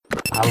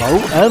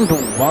Hello and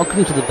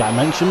welcome to the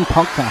Dimension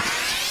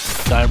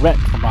Podcast, direct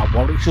from our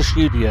Warwickshire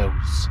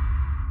studios.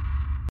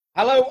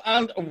 Hello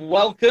and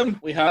welcome.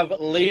 We have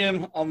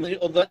Liam on the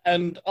other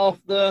end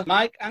of the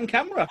mic and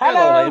camera.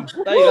 Hello.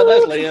 Liam. There you go,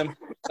 there's Liam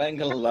saying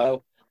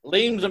hello.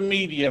 Liam's a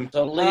medium,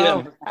 so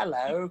Liam. Oh,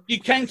 hello. You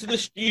came to the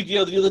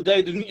studio the other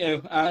day, didn't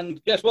you?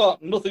 And guess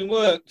what? Nothing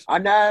worked. I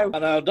know.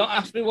 Don't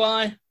ask me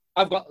why.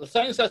 I've got the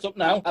same setup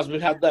now as we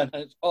had then,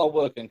 and it's all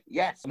working.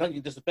 Yes. And then you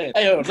disappeared.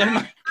 Hey, never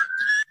mind.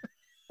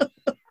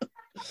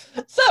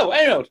 So,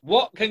 anyway,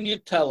 what can you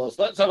tell us?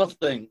 Let's have a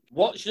think.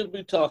 What should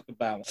we talk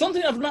about?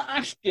 Something I've not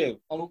asked you.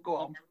 Oh, go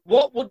on.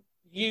 What would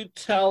you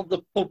tell the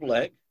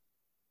public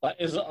that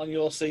isn't on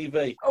your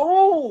CV?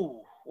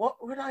 Oh, what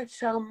would I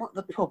tell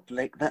the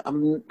public that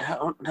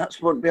that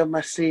wouldn't be on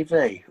my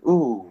CV?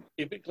 Ooh.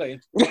 Keep it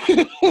clean.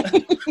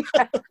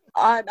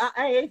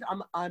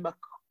 I'm a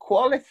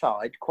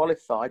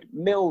qualified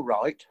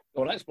millwright.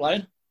 Go on,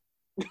 explain.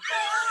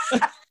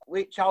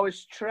 Which I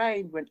was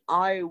trained when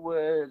I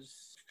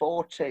was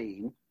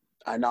 14,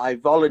 and I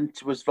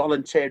was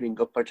volunteering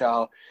up at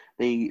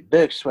the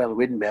Berkswell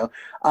windmill.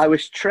 I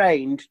was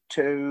trained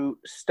to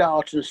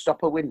start and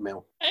stop a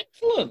windmill.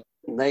 Excellent.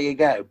 There you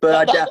go.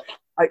 But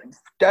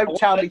don't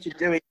tell me to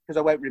do it because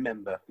I won't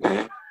remember.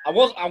 I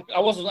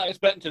wasn't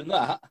expecting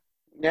that.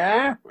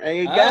 Yeah, there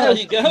you go. There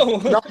you go.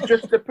 Not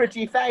just a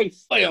pretty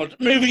face.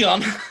 Moving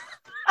on.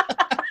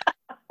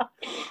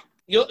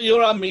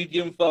 You're our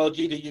medium for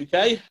GD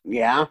UK.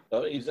 Yeah.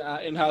 So he's our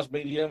in-house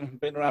medium.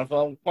 Been around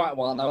for quite a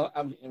while now,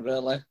 haven't you,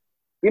 really?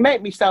 You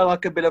make me sound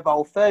like a bit of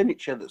old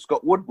furniture that's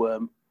got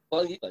woodworm.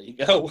 Well, there you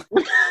go.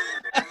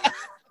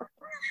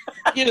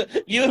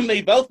 you and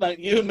me both, mate.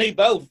 You and me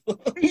both.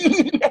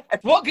 Yes.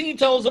 What can you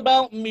tell us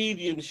about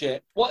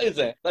mediumship? What is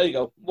it? There you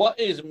go. What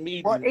is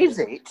mediumship? What is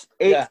it?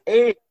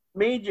 It's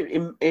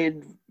medium.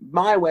 In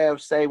my way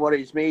of saying what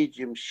is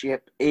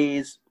mediumship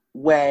is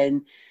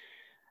when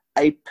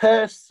a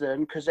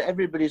person, because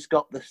everybody's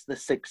got the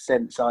sixth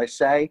sense, I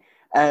say,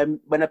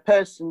 when a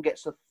person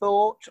gets a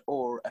thought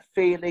or a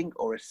feeling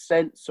or a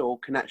sense or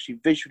can actually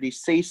visually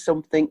see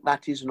something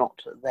that is not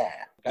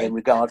there in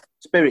regard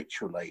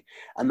spiritually.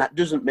 And that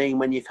doesn't mean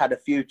when you've had a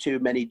few too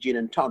many gin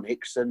and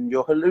tonics and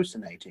you're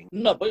hallucinating.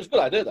 No, but it's a good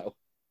idea, though.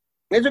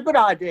 It's a good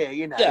idea,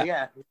 you know,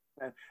 yeah.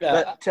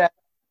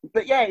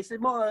 But yeah, it's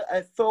more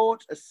a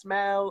thought, a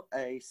smell,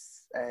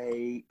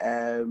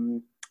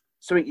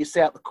 something you see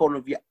out the corner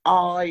of your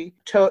eye,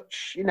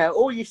 touch, you know,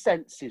 all your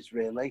senses,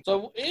 really.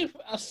 So if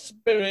a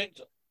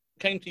spirit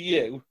came to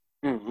you,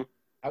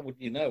 how would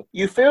you know?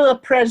 You feel a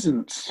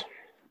presence.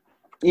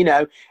 You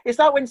know, it's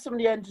like when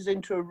somebody enters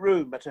into a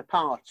room at a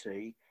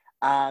party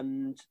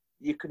and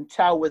you can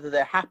tell whether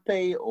they're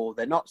happy or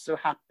they're not so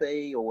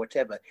happy or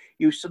whatever.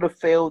 You sort of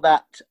feel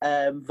that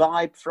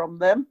vibe from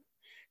them.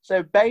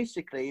 So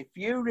basically, if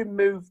you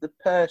remove the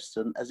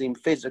person as in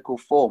physical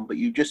form, but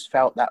you just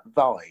felt that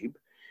vibe,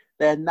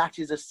 then that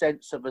is a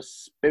sense of a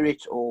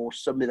spirit or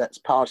somebody that's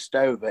passed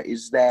over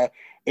is there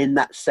in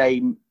the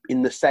same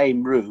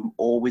room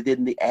or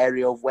within the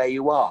area of where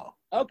you are.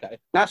 Okay.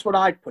 That's what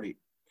I'd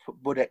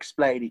would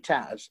explain it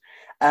as.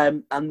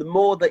 And the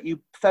more that you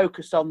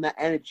focus on that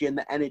energy and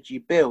the energy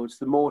builds,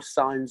 the more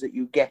signs that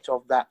you get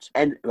of that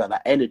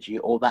energy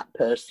or that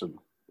person,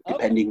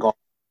 depending on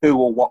who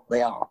or what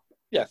they are.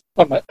 Yes,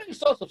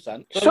 sort of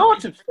sense.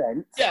 Sort of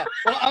sense. Yeah,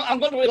 well, I'm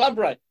going to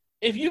elaborate.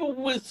 If you were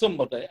with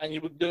somebody and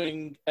you were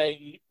doing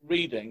a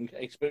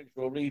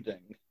spiritual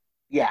reading,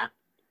 yeah,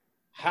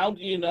 how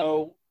do you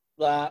know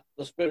that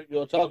the spirit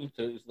you're talking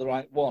to is the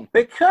right one?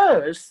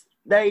 Because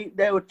they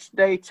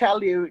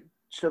tell you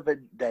sort of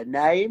their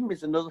name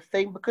is another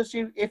thing. Because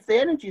if the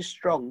energy is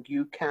strong,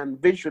 you can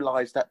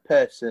visualize that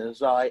person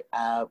as I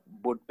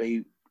would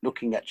be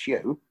looking at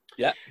you.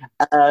 Yeah.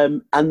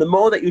 And the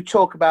more that you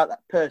talk about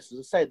that person,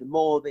 as I say, the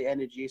more the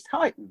energy is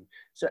heightened.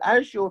 So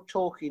as you're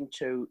talking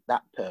to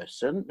that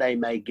person, they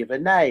may give a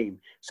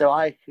name. So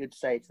I could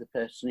say to the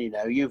person, you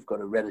know, you've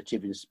got a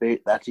relative in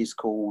spirit that is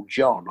called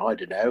John, I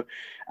don't know,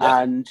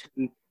 and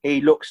he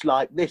looks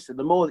like this. And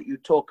the more that you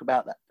talk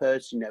about that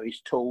person, you know,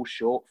 he's tall,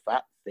 short,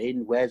 fat,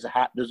 thin, wears a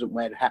hat, doesn't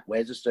wear a hat,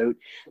 wears a suit.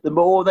 The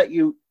more that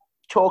you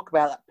talk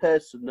about that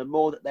person, the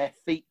more that their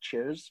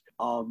features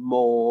are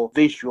more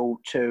visual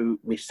to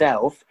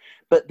myself,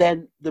 but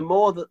then the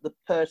more that the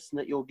person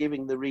that you're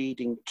giving the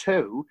reading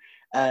to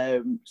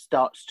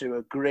starts to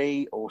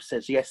agree or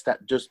says, yes,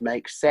 that does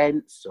make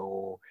sense,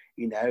 or,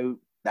 you know,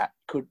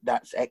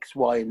 that's X,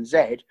 Y, and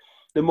Z,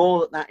 the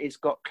more that is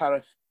got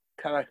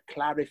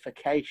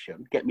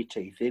clarification, get me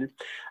teeth in,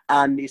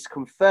 and is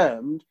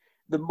confirmed,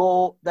 the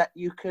more that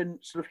you can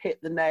sort of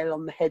hit the nail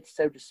on the head,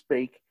 so to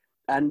speak,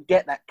 and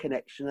get that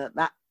connection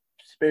that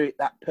spirit,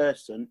 that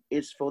person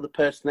is for the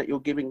person that you're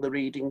giving the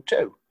reading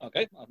to.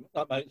 Okay,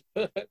 that makes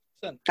perfect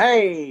sense.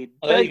 Hey,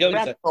 there you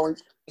go.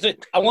 Point. See,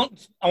 I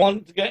want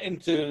to get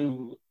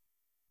into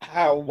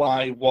how,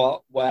 why,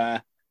 what,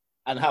 where,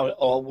 and how it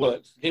all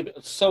works. Keep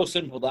it so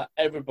simple that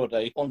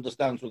everybody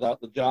understands without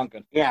the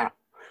jargon. Yeah.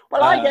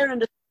 Well, I don't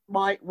understand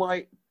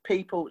why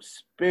people,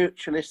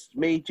 spiritualists,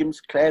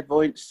 mediums,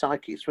 clairvoyants,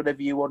 psychics,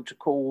 whatever you want to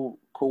call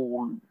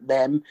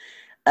them,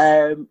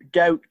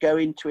 don't go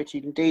into it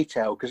in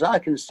detail, because I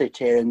can sit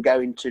here and go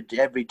into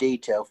every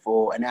detail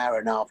for an hour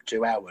and a half,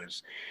 2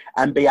 hours,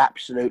 and be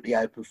absolutely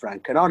open,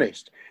 frank, and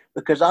honest.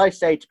 Because I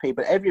say to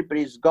people,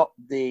 everybody's got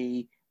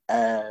the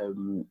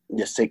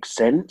sixth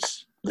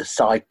sense, the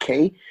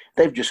psyche.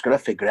 They've just got to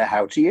figure out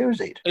how to use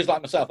it. It's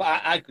like myself.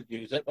 I could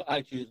use it, but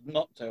I choose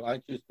not to. I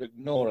choose to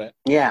ignore it.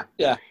 Yeah.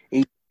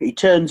 He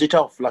turns it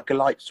off like a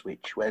light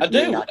switch. I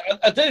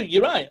do.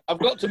 You're right. I've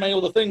got too many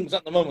other things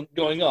at the moment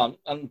going on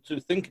and to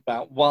think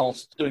about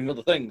whilst doing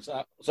other things.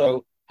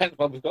 So hence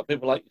why we've got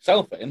people like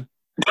yourself in.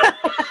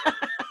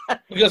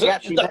 Because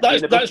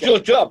that's your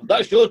job.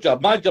 That's your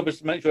job. My job is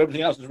to make sure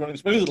everything else is running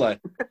smoothly.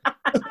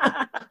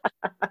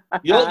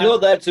 You're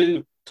there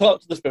to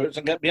talk to the spirits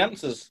and get the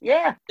answers.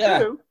 Yeah.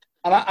 True.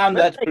 And I'm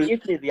there to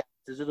give me the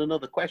answers is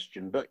another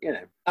question, but you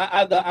know,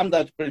 I'm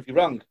there to prove you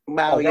wrong.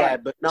 Well, yeah,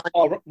 right. But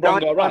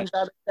wrong or right.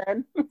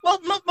 Well,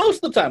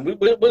 most of the time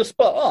we're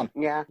spot on.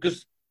 Yeah.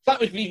 Because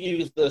that if you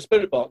use the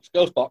spirit box,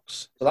 ghost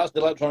box, so that's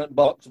the electronic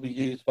box we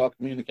use for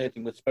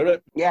communicating with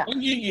spirit. Yeah.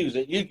 When you use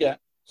it, you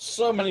get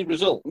so many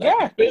results.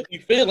 Yeah. You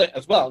feel it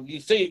as well. You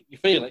see it, you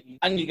feel it,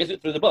 and you get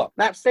it through the box.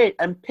 That's it.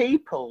 And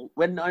people,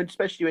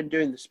 especially when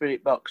doing the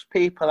spirit box,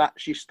 people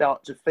actually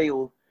start to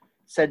feel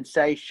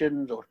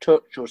sensations or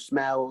touch or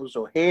smells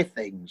or hear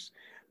things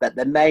that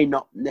they may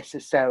not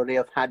necessarily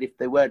have had if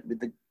they weren't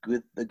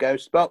with the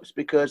ghost box,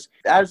 because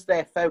as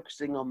they're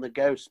focusing on the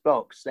ghost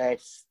box,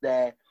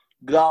 their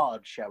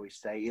guard, shall we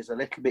say, is a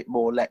little bit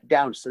more let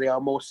down, so they are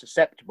more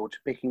susceptible to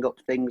picking up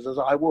things as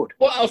I would.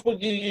 What else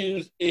would you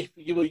use if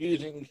you were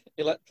using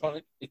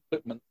electronic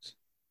equipment?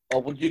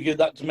 Or would you give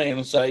that to me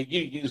and say,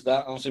 you use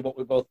that and see what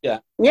we both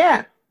get?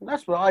 Yeah,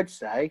 that's what I'd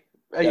say.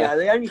 Yeah,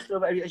 the only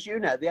sort of, as you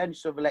know, the only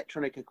sort of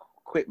electronic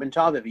equipment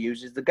I've ever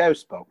used is the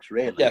ghost box,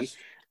 really. Yes.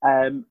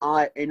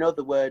 In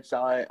other words,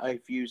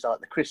 I've used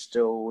like the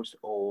crystals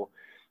or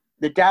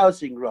the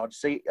dowsing rods.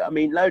 See, I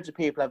mean, loads of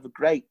people have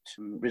great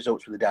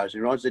results with the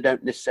dowsing rods. They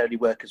don't necessarily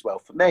work as well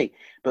for me,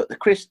 but the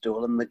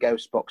crystal and the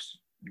ghost box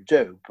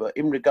do. But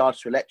in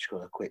regards to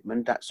electrical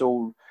equipment, that's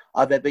all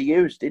I've ever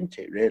used, isn't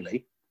it,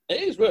 really?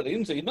 It is really,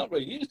 isn't it? You've not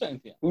really used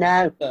anything.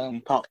 No,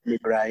 apart from my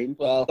brain.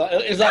 Well,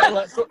 is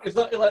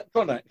that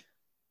electronic?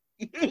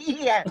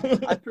 Yeah,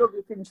 I plug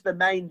it into the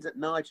mains at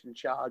night and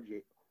charge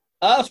it.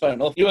 That's fair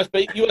enough.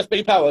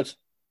 USB powered.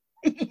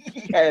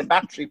 Yeah,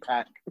 battery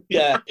pack.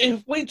 Yeah.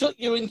 If we took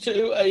you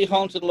into a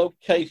haunted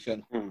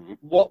location,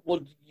 what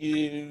would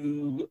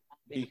you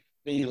be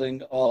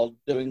feeling or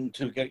doing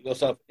to get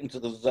yourself into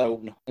the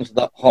zone, into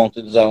that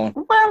haunted zone?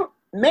 Well,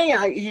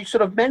 you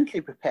sort of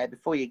mentally prepare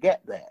before you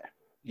get there.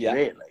 Yeah.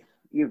 Really.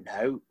 You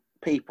know,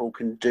 people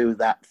can do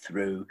that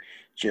through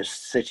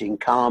just sitting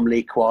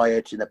calmly,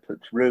 quiet in a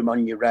room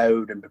on your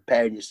own and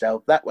preparing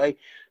yourself that way.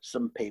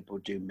 Some people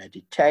do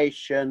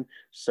meditation.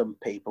 Some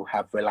people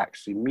have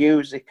relaxing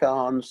music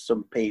on.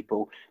 Some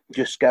people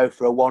just go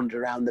for a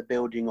wander around the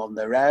building on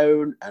their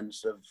own and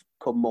sort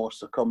of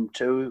succumb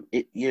to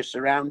your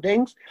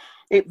surroundings.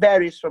 It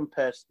varies from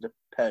person to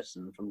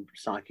person, from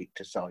psychic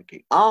to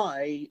psychic.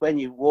 When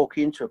you walk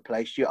into a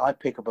place, I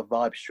pick up a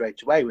vibe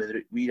straight away. Whether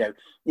it,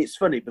 it's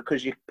funny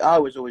because I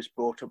was always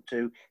brought up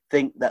to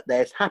think that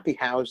there's happy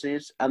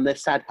houses and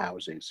there's sad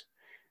houses.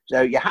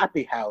 So your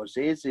happy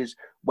houses is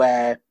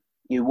where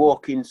you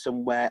walk in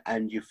somewhere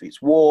and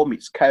it's warm,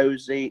 it's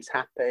cozy, it's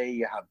happy,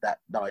 you have that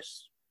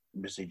nice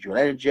residual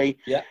energy.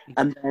 Yeah.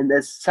 And then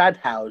there's sad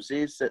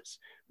houses that's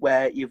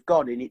where you've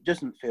gone in, it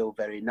doesn't feel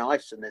very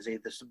nice, and there's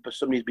either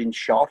somebody's been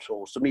shot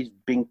or somebody's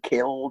been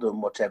killed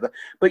and whatever,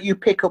 but you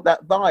pick up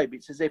that vibe.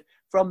 It's as if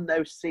from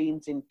those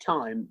scenes in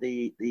time,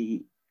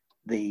 the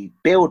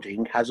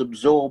building has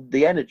absorbed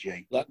the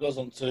energy. That goes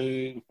on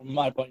to, from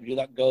my point of view,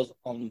 that goes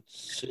on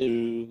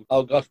to,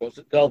 oh gosh, what's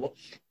it called?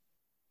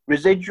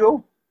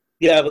 Residual?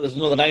 Yeah, but there's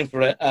another name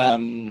for it.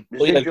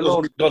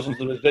 Residual. It goes on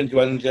to the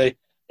residual energy.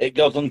 It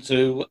goes on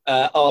to,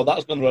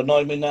 that's going to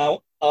annoy me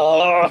now.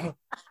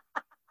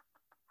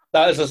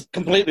 That is a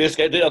completely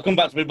escaped it. I'll come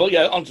back to me. But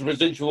yeah, onto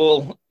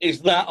residual.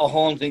 Is that a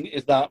haunting?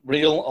 Is that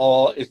real?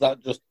 Or is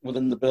that just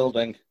within the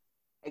building?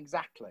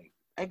 Exactly.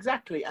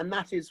 And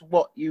that is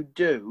what you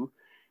do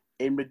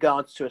in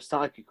regards to a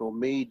psychic or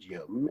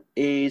medium,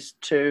 is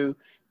to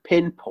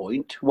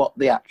pinpoint what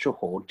the actual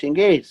haunting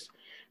is.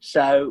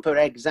 So, for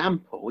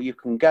example, you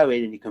can go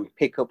in and you can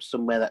pick up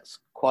somewhere that's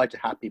quite a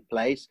happy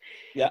place.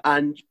 Yeah.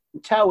 And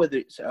tell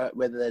whether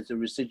there's a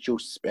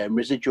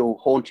residual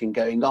haunting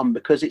going on,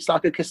 because it's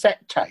like a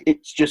cassette tape.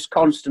 It's just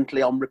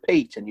constantly on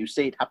repeat, and you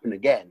see it happen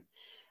again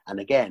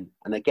and again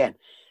and again.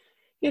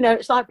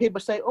 It's like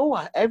people say,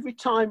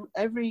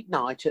 every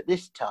night at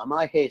this time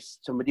I hear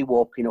somebody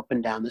walking up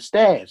and down the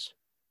stairs.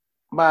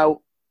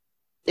 Well,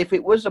 if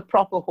it was a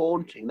proper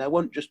haunting, they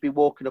wouldn't just be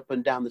walking up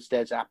and down the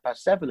stairs at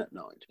 7:30 at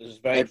night. This is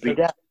very every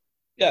true. day.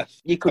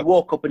 Yes. You could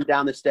walk up and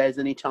down the stairs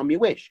anytime you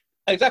wish.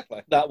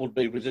 Exactly. That would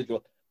be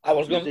residual.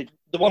 The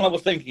one I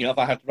was thinking of,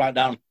 I had to write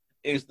down,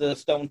 is the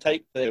stone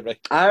tape theory.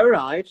 Oh,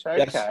 right. Okay.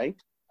 Yes.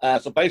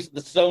 So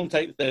basically, the stone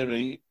tape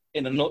theory,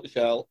 in a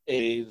nutshell,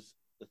 is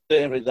the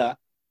theory that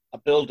a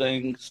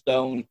building,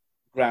 stone,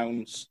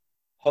 grounds,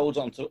 holds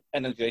onto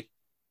energy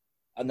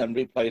and then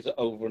replays it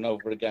over and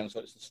over again.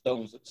 So it's the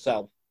stones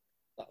itself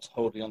that's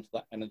holding onto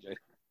that energy.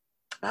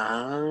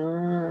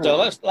 Ah. So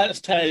let's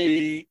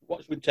take,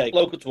 what should we take?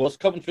 Local to us,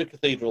 Coventry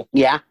Cathedral.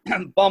 Yeah.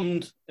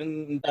 Bombed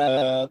in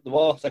the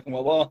war, Second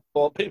World War,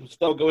 but people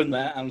still go in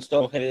there and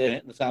still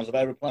hear the sounds of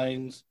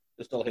aeroplanes.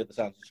 They still hear the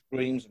sounds of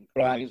screams and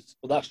cries.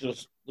 But that's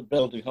just the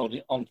building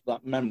holding onto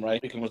that memory,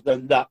 because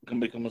then that can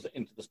become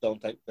into the stone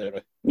tape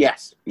theory.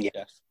 Yes. Yeah.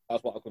 Yes.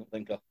 That's what I couldn't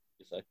think of,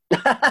 you say.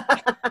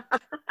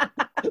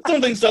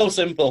 Something so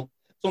simple.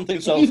 Something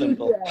so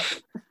simple. Yeah.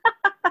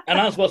 And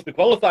I'm supposed to be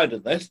qualified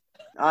in this.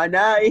 I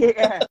know,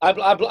 yeah.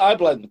 I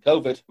blame the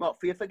COVID. What,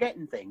 for you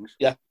forgetting things?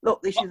 Yeah.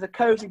 Look, this is a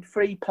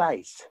COVID-free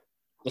place.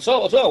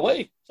 So are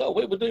we.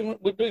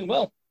 We're doing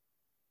well.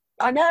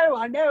 I know.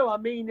 I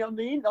mean,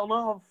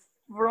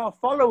 for our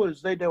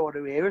followers, they don't want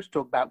to hear us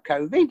talk about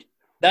COVID.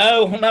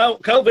 No,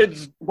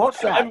 COVID's... What's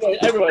that?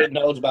 Everybody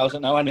knows about it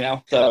now,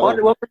 anyhow.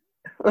 So,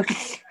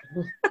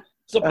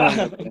 so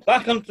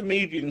back onto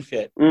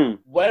mediumship.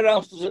 Where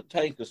else does it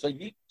take us? So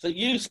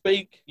you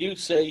speak, you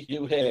see,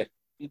 you hear,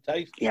 you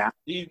taste. Yeah.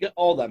 Do you get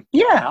all them?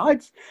 Yeah,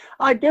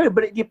 I do,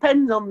 but it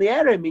depends on the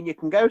area. I mean, you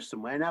can go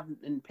somewhere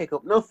and pick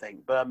up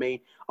nothing, but I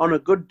mean, on a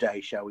good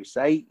day, shall we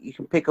say, you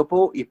can pick up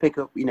all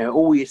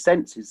your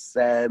senses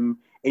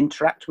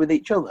interact with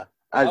each other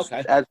as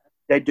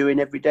they do in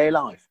everyday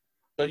life.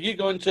 So you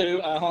go into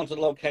a haunted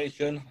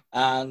location,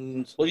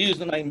 and we'll use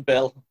the name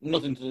Bill.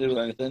 Nothing to do with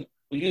anything.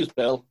 We'll use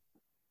Bill.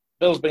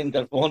 Bill's been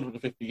dead for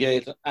 150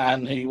 years,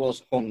 and he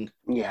was hung.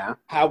 Yeah.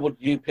 How would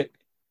you pick,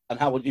 and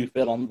how would you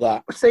feel on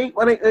that? See,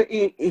 well,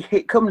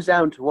 it comes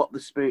down to what the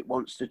spirit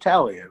wants to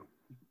tell you.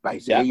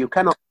 Basically, you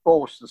cannot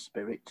force the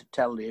spirit to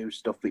tell you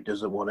stuff it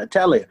doesn't want to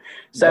tell you.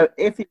 So,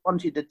 if it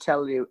wanted to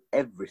tell you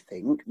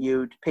everything,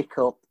 you'd pick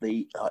up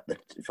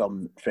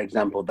for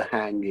example, the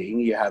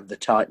hanging. You have the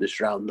tightness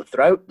around the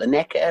throat, the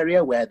neck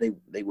area where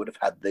they would have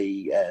had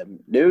the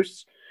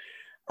noose.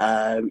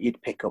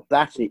 You'd pick up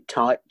that and it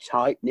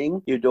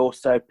tightening. You'd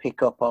also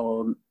pick up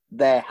on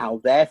how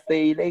they're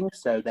feeling.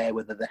 So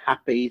whether they're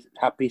happy,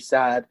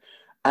 sad,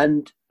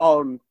 and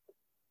on.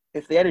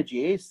 If the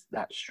energy is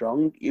that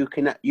strong,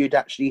 you'd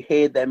actually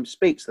hear them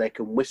speak. So they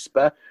can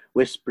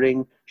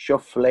whispering,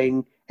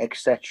 shuffling,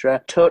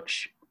 etc.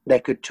 Touch, they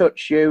could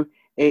touch you.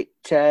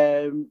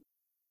 I'm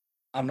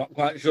not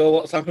quite sure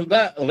what's happened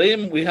there.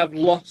 Liam, we have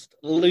lost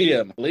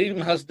Liam.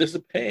 Liam has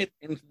disappeared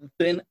into the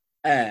thin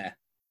air.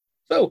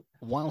 So,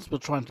 whilst we're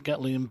trying to get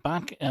Liam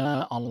back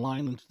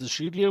online into the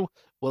studio,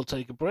 we'll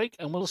take a break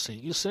and we'll see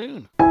you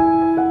soon.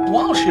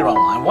 Whilst you're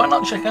online, why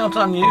not check out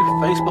our new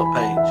Facebook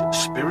page,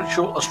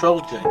 Spiritual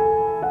Astrology.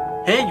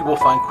 Here you will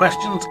find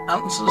questions,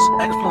 answers,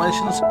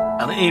 explanations,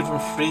 and even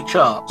free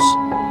charts.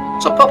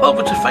 So pop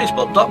over to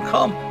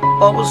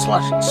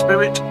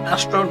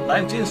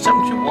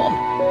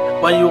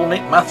facebook.com/spiritastro1971, where you will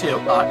meet Matthew,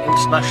 our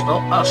international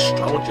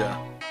astrologer.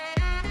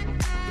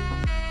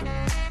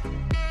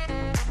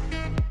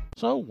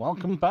 So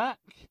welcome back,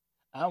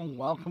 and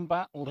welcome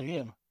back,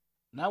 Liam.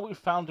 Now we've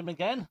found him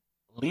again.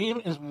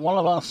 Liam is one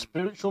of our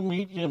spiritual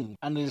mediums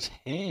and is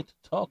here to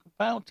talk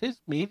about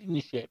his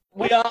mediumship.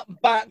 We are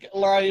back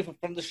live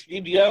from the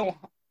studio.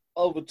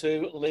 Over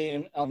to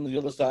Liam on the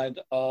other side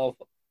of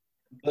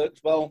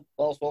Birchwell,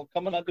 Balswell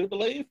Common, I do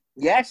believe.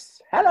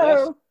 Yes. Hello.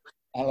 Yes.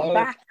 Hello. I'm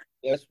back.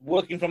 Yes.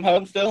 Working from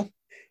home still?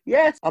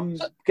 Yes. I'm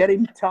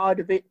getting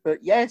tired of it,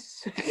 but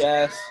yes.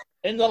 Yes.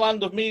 In the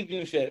land of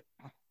mediumship.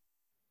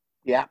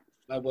 Yeah.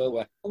 Where were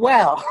we?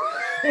 Well...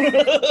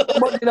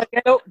 What did I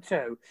get up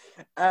to?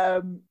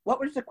 What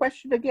was the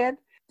question again?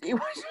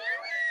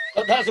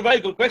 That's a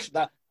very good question.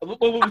 That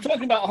we were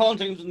talking about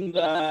hauntings and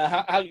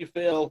how you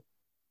feel.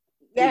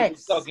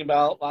 Yes. We were talking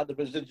about like the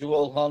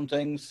residual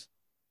hauntings.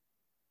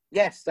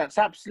 Yes, that's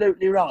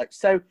absolutely right.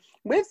 So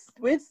with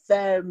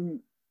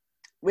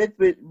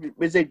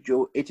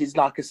residual, it is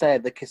like I say,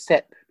 the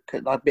cassette,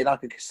 a bit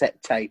like a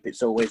cassette tape.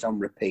 It's always on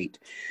repeat.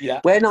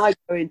 Yeah. When I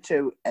go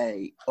into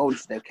a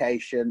haunted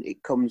location,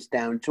 it comes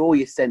down to all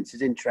your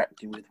senses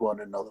interacting with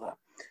one another.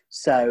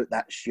 So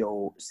that's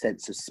your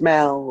sense of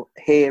smell,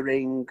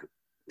 hearing,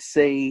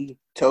 see,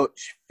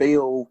 touch,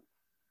 feel,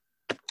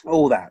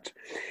 all that.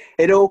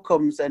 It all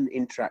comes and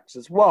interacts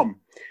as one.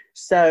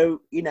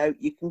 So, you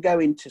can go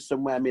into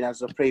somewhere, I mean,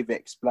 as I previously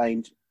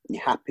explained,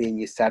 your happy and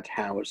your sad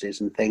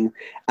houses and things,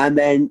 and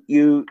then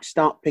you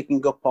start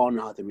picking up on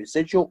either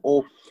residual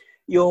or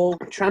you're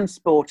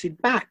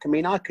transported back. I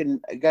mean, I can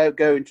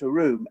go into a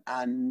room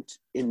and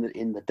in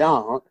the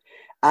dark,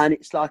 and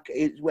it's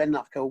when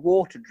like a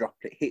water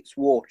droplet hits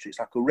water, it's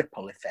like a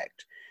ripple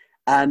effect,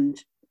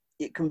 and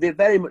it can be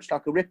very much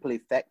like a ripple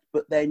effect,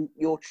 but then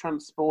you're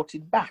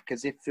transported back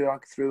as if you're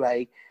like through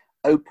a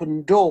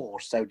open door,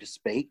 so to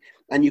speak,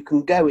 and you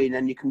can go in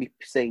and you can be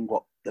seeing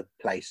what the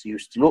place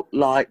used to look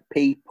like,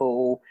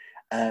 people,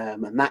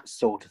 and that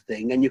sort of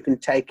thing, and you can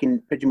take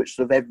in pretty much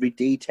sort of every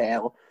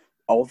detail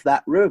of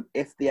that room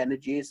if the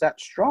energy is that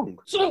strong.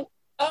 So,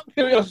 out of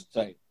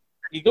curiosity,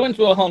 you go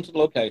into a haunted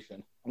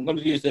location. I'm going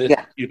to use this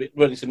to keep it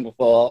really simple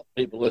for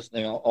people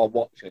listening or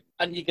watching.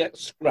 And you get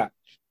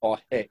scratched or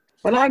hit.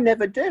 Well, I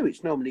never do.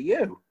 It's normally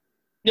you.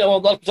 Yeah,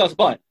 well, that's the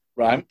point,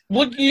 right?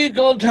 Would you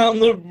go down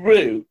the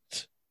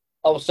route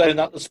of saying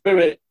that the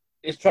spirit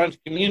is trying to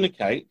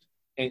communicate,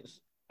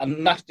 it's a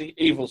nasty,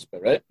 evil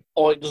spirit,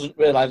 or it doesn't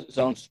realise its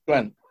own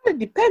strength? It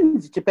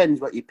depends. It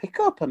depends what you pick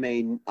up. I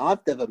mean,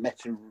 I've never met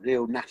a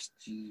real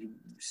nasty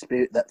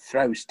spirit that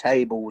throws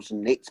tables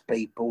and hits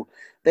people.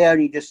 They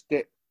only just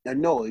get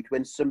annoyed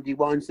when somebody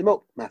winds them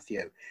up,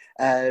 Matthew.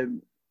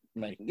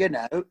 Me. You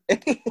know,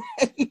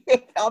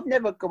 I've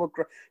never come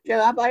across. You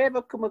know, have I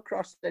ever come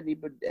across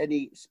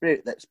any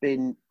spirit that's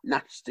been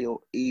nasty or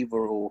evil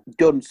or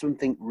done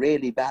something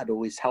really bad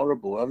or is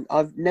horrible?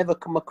 I've never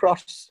come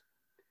across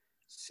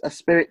a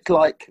spirit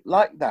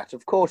like that.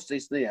 Of course,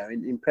 there's, you know,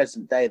 in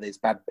present day, there's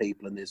bad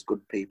people and there's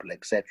good people,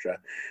 etc.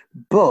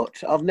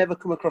 But I've never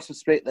come across a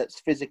spirit that's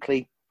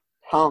physically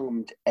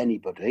harmed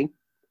anybody.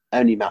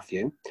 Only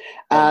Matthew,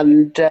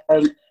 and.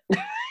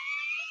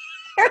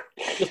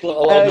 Just a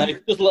little old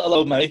mate. Just a little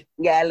old mate.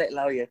 Yeah, a little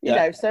old, yeah. You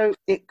know, so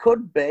it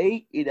could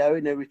be, you know,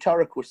 in a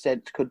rhetorical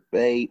sense, could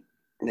be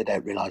they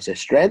don't realise their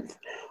strength,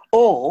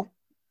 or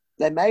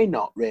they may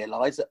not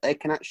realise that they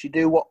can actually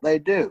do what they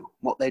do,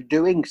 what they're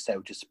doing,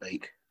 so to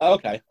speak.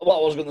 Okay. What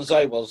I was going to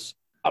say was,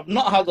 I've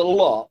not had a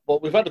lot,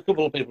 but we've had a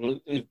couple of people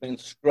who've been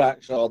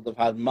scratched or they've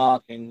had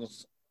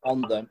markings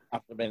on them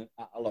after being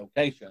at a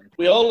location.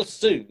 We all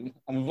assume,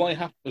 and we only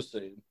have to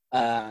assume,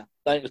 that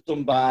it was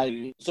done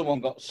by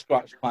someone got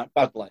scratched quite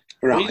badly.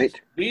 Right.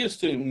 We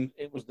assumed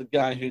it was the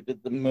guy who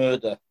did the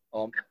murder,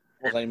 or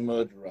was a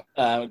murderer,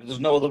 because there's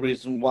no other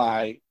reason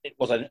why it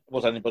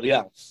was anybody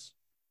else.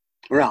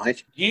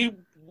 Right.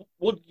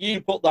 Would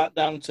you put that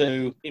down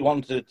to he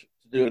wanted to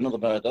do another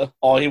murder,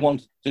 or he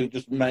wanted to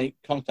just make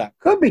contact?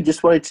 Could be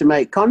just wanted to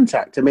make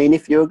contact. I mean,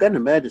 if you were going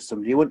to murder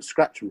somebody, you wouldn't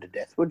scratch them to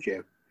death, would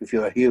you? If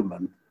you're a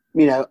human.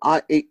 You know,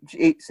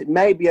 it's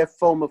maybe a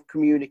form of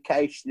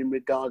communication in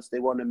regards they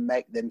want to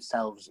make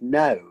themselves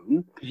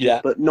known,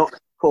 but not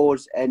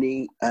cause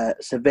any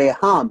severe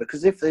harm.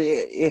 Because if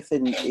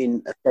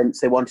in a sense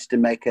they wanted to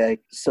make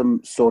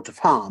some sort of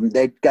harm,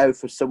 they'd go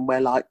for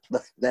somewhere like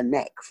the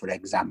neck, for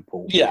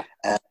example,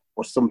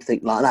 or something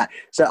like that.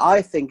 So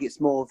I think it's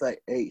more of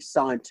a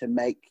sign to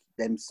make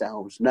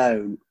themselves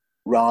known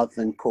rather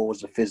than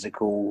cause a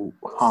physical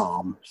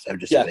harm, so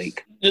to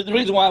speak. The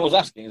reason why I was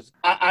asking is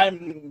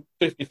I'm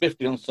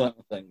 50-50 on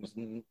certain things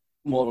and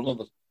more than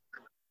others.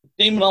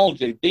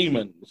 Demonology,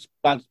 demons,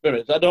 bad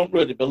spirits, I don't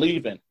really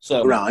believe in.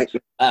 So,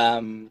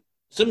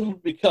 simply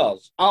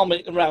because I'll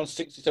meet around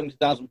 60,000,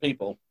 70,000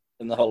 people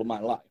in the whole of my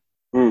life.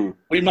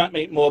 We might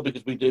meet more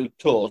because we do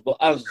tours, but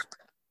as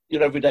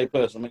your everyday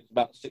person, meets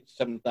about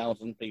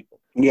 67,000 people.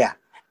 Yeah.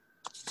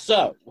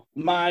 So,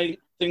 my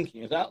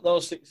thinking is, out of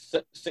those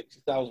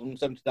 60,000,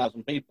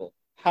 70,000 people,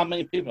 how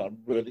many people are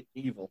really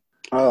evil?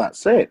 Oh,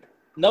 that's it.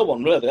 No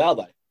one really, are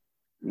they?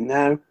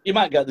 No. You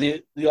might get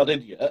the odd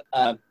idiot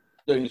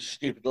doing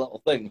stupid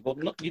little things, but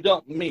you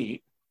don't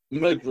meet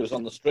murderers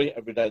on the street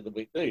every day of the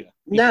week, do you?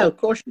 No, of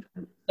course you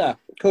don't. No. Of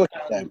course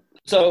you don't.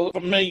 So, for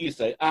me, you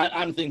see,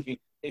 I'm thinking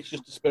it's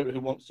just a spirit who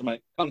wants to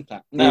make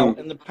contact. Now,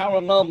 in the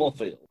paranormal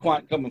field,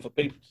 quite common for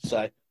people to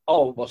say,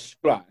 oh, it was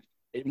scratched.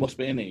 It must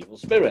be an evil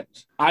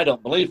spirit. I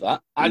don't believe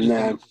that. I just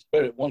think it's a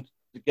spirit wanting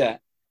to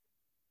get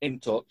in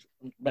touch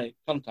and make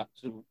contact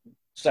to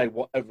say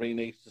whatever he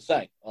needs to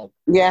say.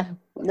 Yeah,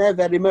 no,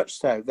 very much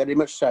so, very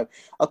much so.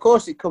 Of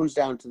course, it comes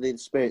down to the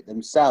spirit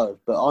themselves,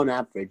 but on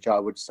average, I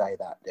would say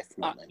that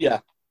definitely.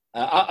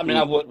 I mean,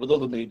 I've worked with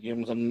other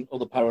mediums and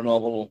other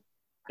paranormal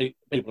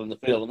people in the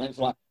field, and it's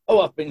like,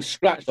 oh, I've been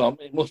scratched on,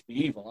 it must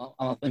be evil.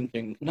 And I'm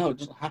thinking, no, it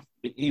doesn't have to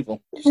be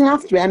evil. It doesn't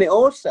have to be, and it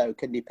also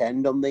can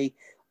depend on the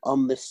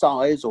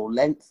size or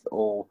length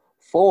or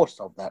force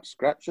of that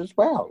scratch as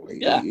well.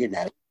 Yeah. You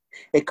know,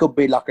 it could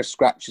be like a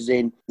scratch as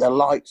in the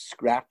light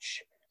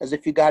scratch, as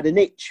if you got an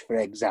itch, for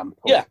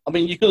example. Yeah, I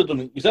mean, you could have done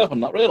it yourself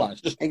and not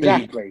realised. Just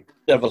exactly.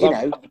 You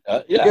know,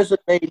 it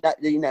doesn't mean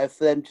that, you know,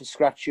 for them to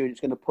scratch you, it's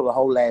going to pull a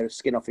whole layer of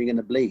skin off, you're going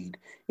to bleed.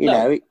 You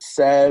know, it's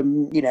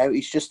you know,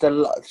 it's just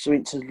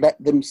something to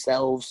let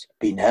themselves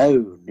be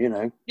known. You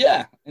know.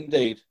 Yeah,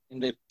 indeed.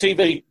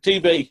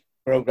 TV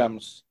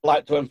programs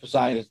like to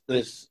emphasise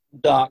this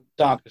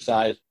darker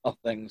side of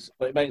things,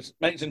 but it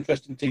makes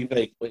interesting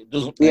TV, but it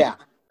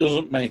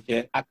doesn't make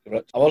it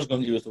accurate. I was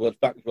going to use the word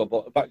factual,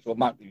 but factual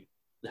might be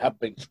they have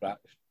been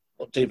scratched,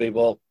 but TV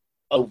will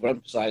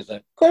overemphasise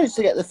it. Because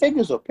to get the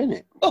figures up,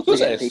 innit? Oh, of course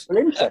it is. People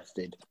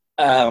interested.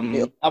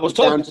 I was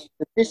told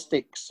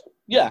statistics.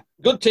 Yeah,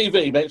 good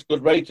TV makes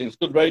good ratings.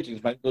 Good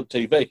ratings make good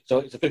TV. So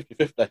it's a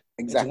 50-50.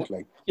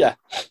 Exactly. Yeah.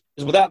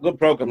 Because without good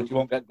programs, you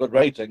won't get good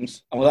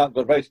ratings. And without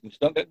good ratings, you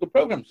don't get good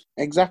programs.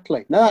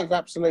 Exactly. No, that's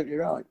absolutely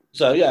right.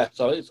 So, yeah.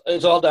 So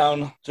it's all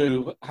down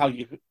to how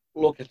you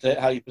look at it,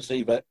 how you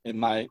perceive it, in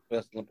my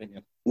personal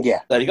opinion.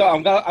 Yeah. There you go.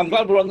 I'm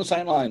glad we're on the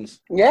same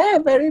lines. Yeah,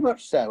 very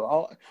much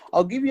so.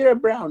 I'll give you a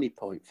brownie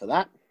point for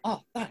that.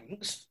 Oh,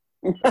 thanks.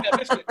 Can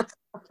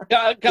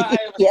I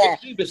have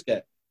a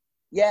biscuit?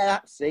 Yeah,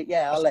 that's it.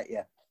 Yeah, I'll let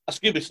you. A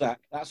Scooby snack.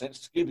 That's it.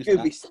 Scooby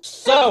Scooby snack.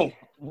 So,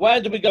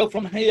 where do we go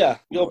from here?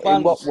 Your plans?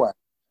 In what way?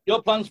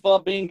 Your plans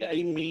for being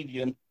a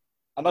medium.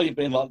 I know you've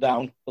been locked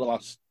down for the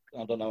last,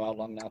 I don't know how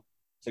long now,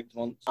 6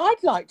 months.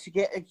 I'd like to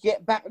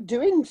get back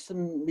doing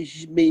some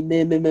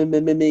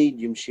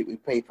mediumship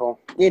with people.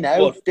 You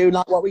know, do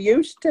like what we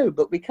used to,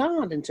 but we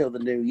can't until the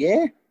new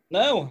year.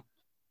 No.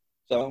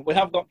 So we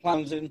have got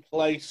plans in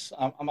place.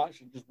 I'm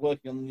actually just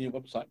working on the new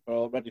website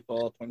ready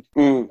for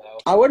 2020.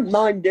 I wouldn't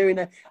mind doing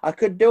I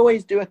could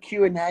always do a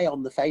Q&A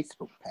on the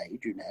Facebook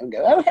page, you know, and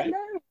go, oh,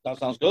 hello. That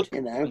sounds good.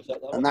 You know,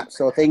 and that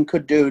sort of thing.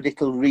 Could do a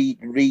little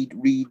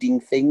reading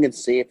thing and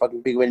see if I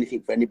can do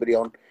anything for anybody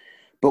on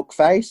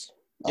Bookface.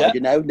 Yeah. I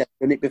don't know, never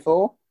done it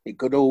before. It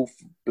could all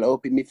blow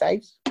up in my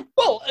face.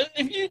 Well,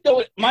 if you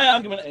go, my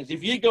argument is,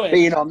 if you go in...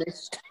 Being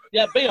honest.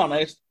 Yeah, be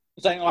honest.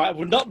 Saying, all right,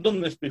 we've not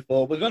done this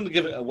before. We're going to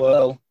give it a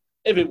whirl.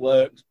 If it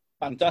works,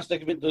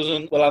 fantastic. If it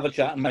doesn't, we'll have a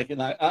chat and make it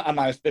a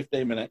nice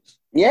 15 minutes.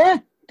 Yeah,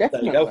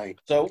 definitely. There you go.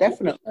 So,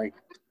 definitely.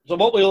 So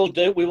what we'll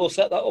do, we will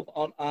set that up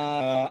on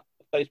our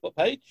Facebook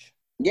page.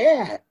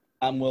 Yeah.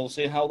 And we'll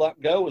see how that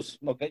goes.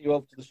 We'll get you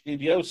over to the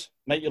studios,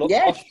 make you look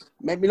posh.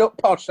 Make me look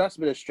posh. That's a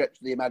bit of a stretch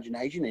of the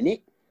imagination, isn't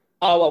it?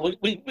 Oh, well,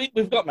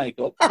 we've got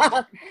makeup.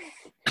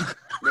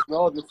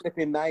 More than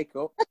flipping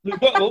makeup. We've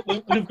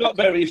got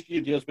various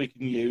studios we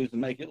can use and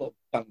make it look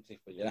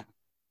fancy for you.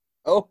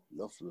 Oh,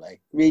 lovely.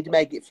 We need to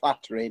make it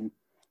flattering.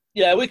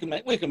 Yeah, we can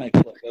make it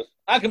look good.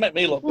 I can make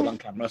me look good on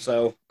camera,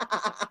 so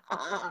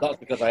that's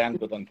because I am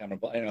good on camera,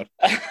 but anyway.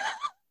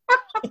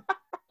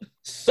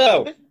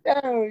 So,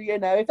 you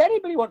know, if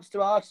anybody wants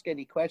to ask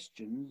any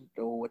questions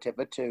or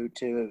whatever to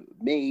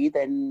me,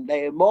 then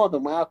they're more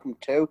than welcome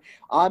to.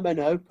 I'm an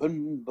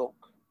open book.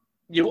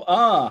 You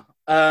are.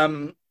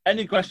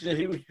 Any questions,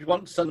 if you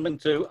want to send them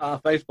into our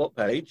Facebook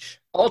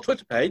page or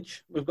Twitter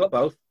page, we've got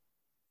both.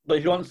 But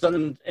if you want to send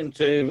them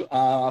into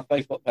our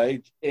Facebook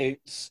page,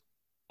 it's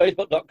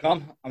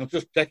facebook.com. I'm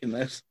just checking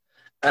this.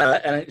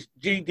 And it's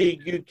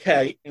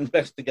GDUK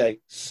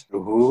Investigates.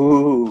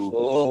 Ooh.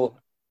 Oh,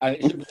 and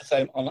it should be the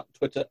same on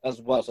Twitter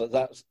as well. So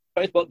that's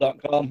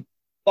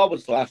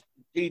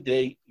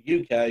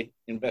facebook.com/GDUK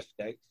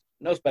Investigates.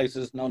 No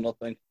spaces, no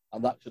nothing.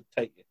 And that should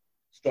take you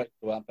straight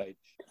to our page.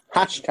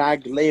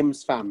 Hashtag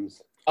Liam's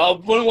fans.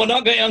 Oh, we're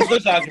not getting onto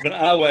this argument,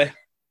 are we?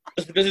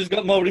 Just because he's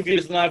got more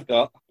reviews than I've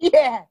got.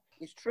 Yeah,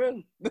 it's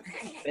true. It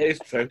is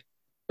true.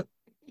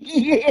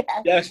 Yeah.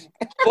 Yes.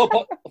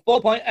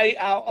 4.8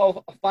 out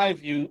of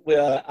 5 we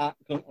are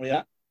currently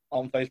at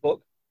on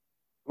Facebook.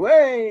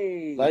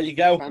 Way. There you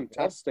go.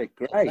 Fantastic.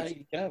 Great. There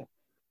you go.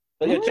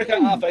 So yeah, check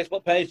out our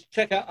Facebook page.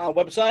 Check out our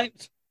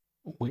website,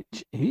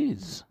 which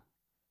is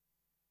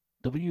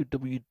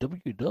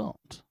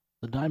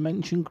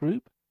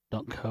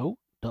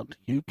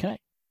www.thedimensiongroup.co.uk.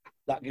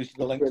 That gives you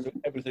the links to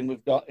everything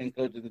we've got,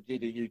 including the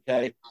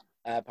GDUK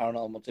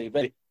Paranormal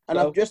TV. And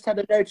I've just had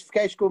a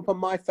notification come up on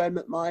my phone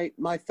that my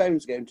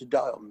phone's going to die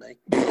on me.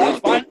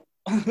 That's fine.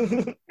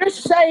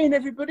 Just saying,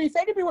 everybody, if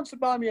anybody wants to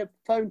buy me a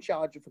phone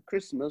charger for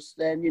Christmas,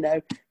 then, you know,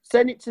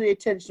 send it to the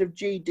attention of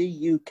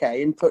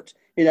GDUK and put,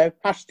 you know,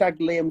 hashtag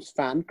Liam's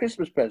fan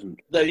Christmas present.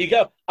 There you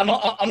go. And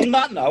on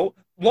that note,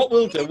 what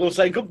we'll do, we'll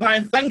say goodbye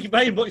and thank you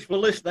very much for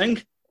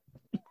listening.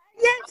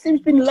 Yes,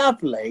 it's been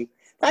lovely.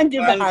 Thank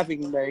you for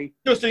having me.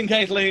 Just in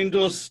case Liam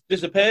does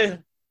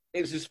disappear,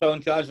 it's his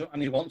phone charger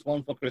and he wants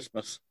one for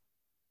Christmas.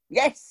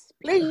 Yes,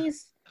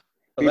 please.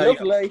 So be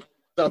lovely.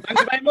 So thank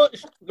you very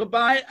much.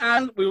 Goodbye,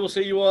 and we will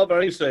see you all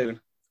very soon.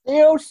 See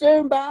you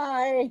soon.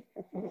 Bye.